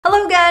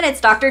everyone,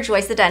 it's Dr.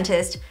 Joyce the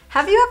Dentist.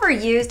 Have you ever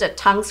used a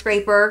tongue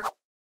scraper?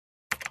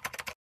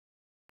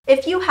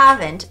 If you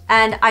haven't,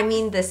 and I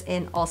mean this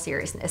in all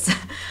seriousness,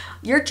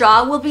 your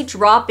jaw will be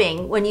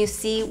dropping when you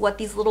see what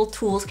these little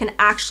tools can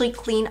actually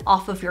clean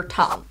off of your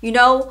tongue. You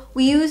know,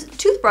 we use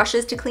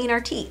toothbrushes to clean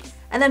our teeth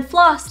and then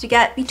floss to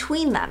get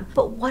between them.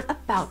 But what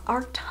about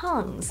our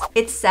tongues?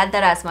 It's said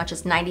that as much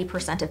as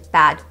 90% of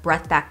bad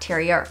breath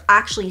bacteria are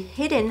actually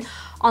hidden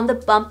on the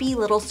bumpy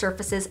little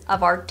surfaces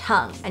of our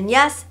tongue. And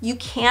yes, you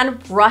can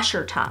brush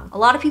your tongue. A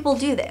lot of people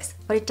do this,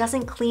 but it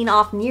doesn't clean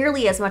off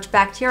nearly as much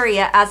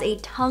bacteria as a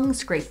tongue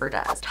scraper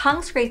does.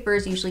 Tongue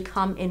scrapers usually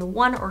come in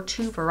one or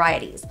two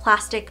varieties,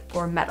 plastic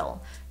or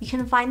metal. You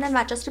can find them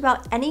at just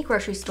about any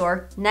grocery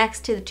store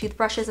next to the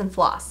toothbrushes and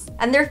floss.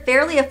 And they're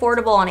fairly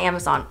affordable on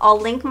Amazon.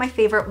 I'll link my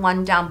favorite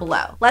one down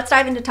below. Let's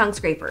dive into tongue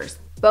scrapers.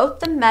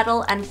 Both the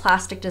metal and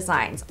plastic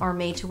designs are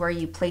made to where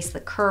you place the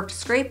curved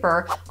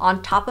scraper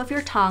on top of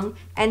your tongue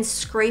and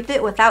scrape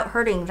it without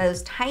hurting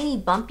those tiny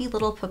bumpy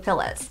little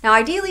papillas. Now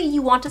ideally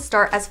you want to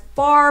start as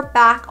far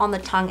back on the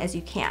tongue as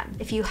you can.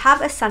 If you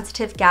have a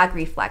sensitive gag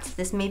reflex,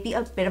 this may be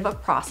a bit of a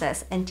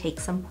process and take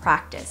some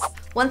practice.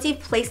 Once you've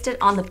placed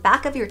it on the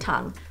back of your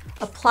tongue,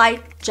 apply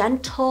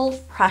gentle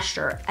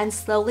pressure and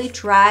slowly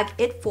drag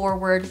it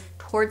forward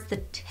towards the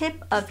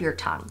tip of your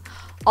tongue.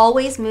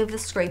 Always move the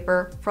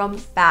scraper from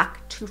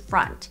back to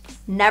front,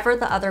 never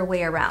the other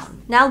way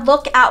around. Now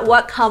look at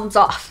what comes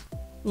off.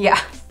 Yeah,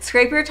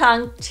 scrape your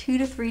tongue 2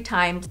 to 3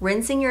 times,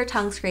 rinsing your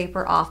tongue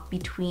scraper off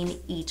between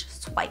each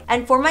swipe.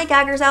 And for my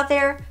gaggers out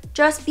there,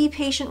 just be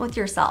patient with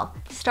yourself.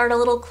 Start a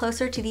little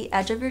closer to the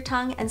edge of your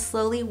tongue and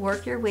slowly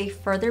work your way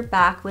further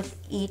back with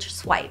each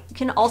swipe. You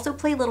can also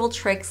play little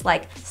tricks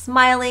like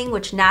smiling,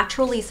 which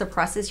naturally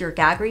suppresses your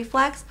gag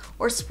reflex,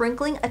 or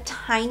sprinkling a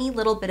tiny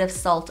little bit of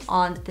salt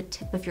on the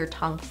tip of your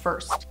tongue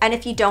first. And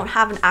if you don't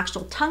have an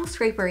actual tongue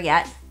scraper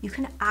yet, you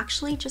can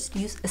actually just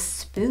use a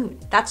spoon.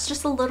 That's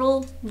just a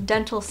little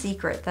dental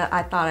secret that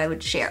I thought I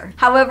would share.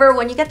 However,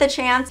 when you get the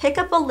chance, pick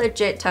up a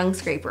legit tongue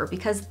scraper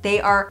because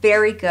they are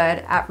very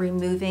good at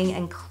removing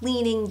and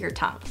cleaning your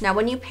tongue. Now,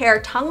 when you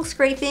pair tongue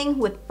scraping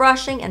with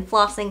brushing and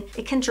flossing,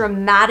 it can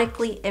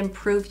dramatically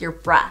improve your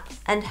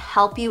breath and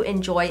help you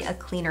enjoy a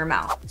cleaner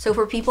mouth. So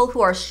for people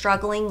who are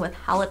struggling with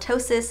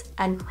halitosis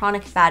and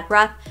chronic bad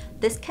breath,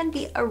 this can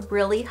be a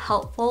really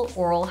helpful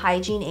oral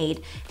hygiene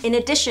aid in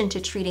addition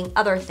to treating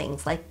other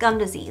things like gum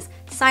disease,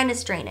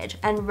 sinus drainage,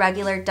 and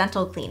regular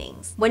dental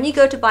cleanings. When you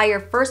go to buy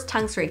your first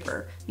tongue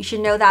scraper, you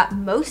should know that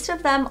most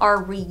of them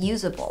are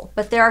reusable,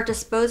 but there are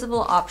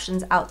disposable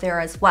options out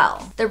there as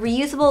well. The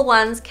reusable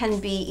ones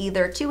can be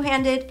either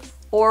two-handed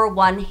or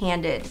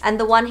one-handed. And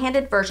the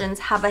one-handed versions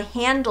have a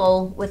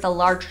handle with a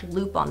large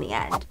loop on the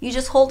end. You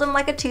just hold them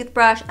like a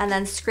toothbrush and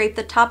then scrape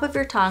the top of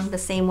your tongue the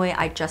same way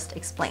I just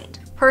explained.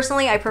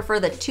 Personally, I prefer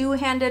the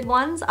two-handed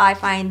ones. I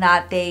find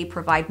that they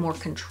provide more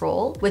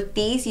control. With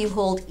these, you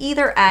hold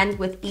either end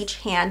with each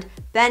hand,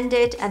 bend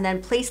it, and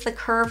then place the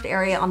curved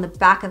area on the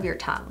back of your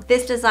tongue.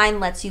 This design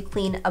lets you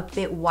clean a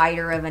bit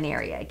wider of an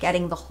area,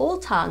 getting the whole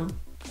tongue,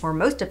 or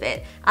most of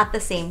it, at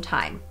the same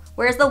time.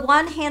 Whereas the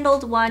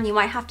one-handled one, you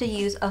might have to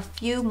use a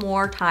few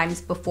more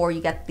times before you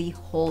get the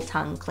whole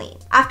tongue clean.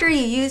 After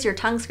you use your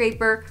tongue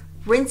scraper,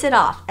 rinse it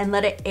off and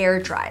let it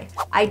air dry,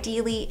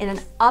 ideally in an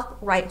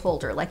upright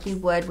holder like you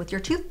would with your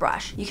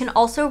toothbrush. You can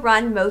also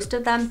run most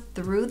of them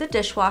through the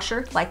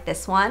dishwasher like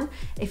this one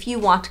if you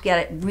want to get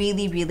it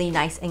really, really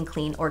nice and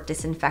clean or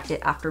disinfect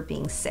it after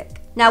being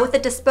sick. Now with the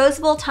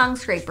disposable tongue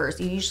scrapers,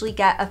 you usually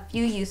get a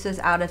few uses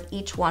out of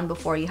each one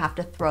before you have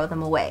to throw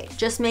them away.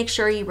 Just make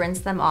sure you rinse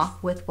them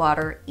off with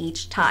water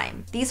each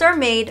time. These are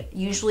made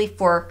usually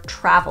for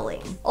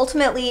traveling.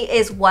 Ultimately,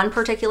 is one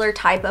particular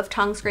type of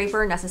tongue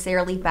scraper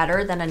necessarily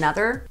better than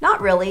another?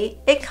 Not really.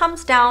 It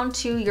comes down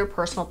to your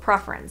personal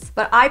preference.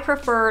 But I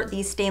prefer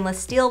these stainless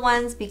steel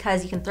ones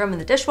because you can throw them in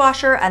the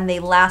dishwasher and they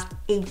last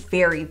a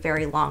very,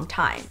 very long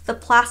time. The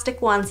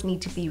plastic ones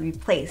need to be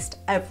replaced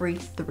every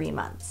 3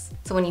 months.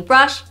 So when you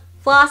brush,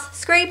 floss,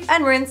 scrape,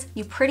 and rinse,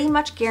 you pretty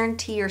much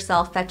guarantee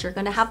yourself that you're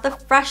gonna have the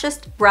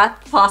freshest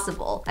breath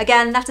possible.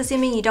 Again, that's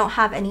assuming you don't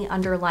have any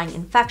underlying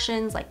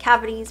infections like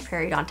cavities,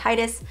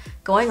 periodontitis,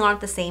 going on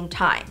at the same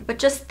time. But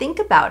just think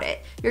about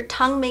it. Your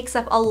tongue makes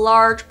up a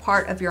large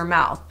part of your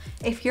mouth.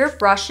 If you're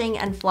brushing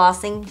and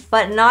flossing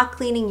but not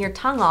cleaning your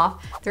tongue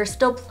off, there's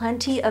still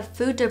plenty of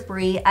food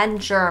debris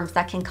and germs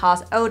that can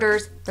cause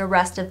odors the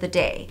rest of the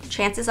day.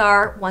 Chances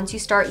are, once you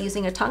start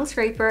using a tongue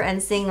scraper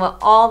and seeing what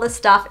all the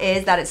stuff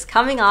is that is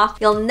coming off,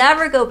 you'll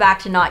never go back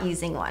to not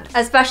using one,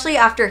 especially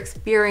after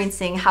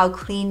experiencing how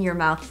clean your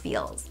mouth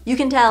feels. You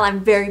can tell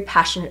I'm very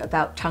passionate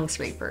about tongue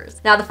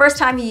scrapers. Now, the first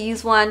time you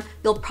use one,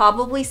 you'll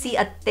probably see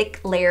a thick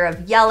layer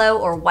of yellow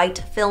or white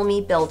filmy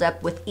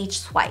buildup with each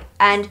swipe,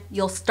 and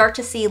you'll start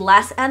to see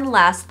less and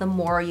less the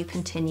more you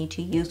continue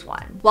to use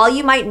one. While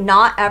you might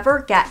not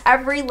ever get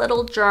every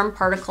little germ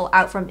particle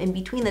out from in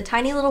between the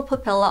tiny little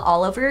papilla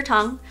all over your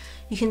tongue,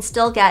 you can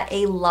still get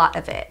a lot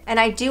of it. And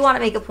I do want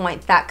to make a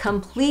point that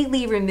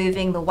completely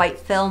removing the white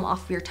film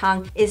off your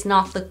tongue is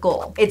not the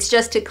goal. It's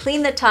just to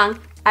clean the tongue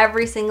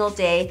every single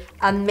day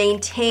and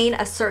maintain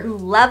a certain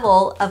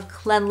level of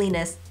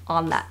cleanliness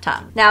on that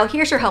tongue. Now,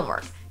 here's your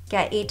homework.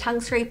 Get a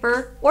tongue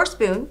scraper or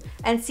spoon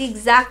and see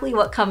exactly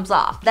what comes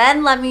off.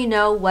 Then let me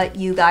know what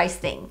you guys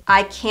think.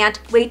 I can't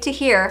wait to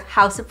hear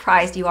how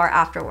surprised you are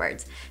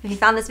afterwards. If you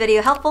found this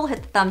video helpful,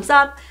 hit the thumbs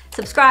up,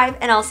 subscribe,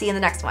 and I'll see you in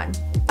the next one.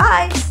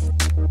 Bye!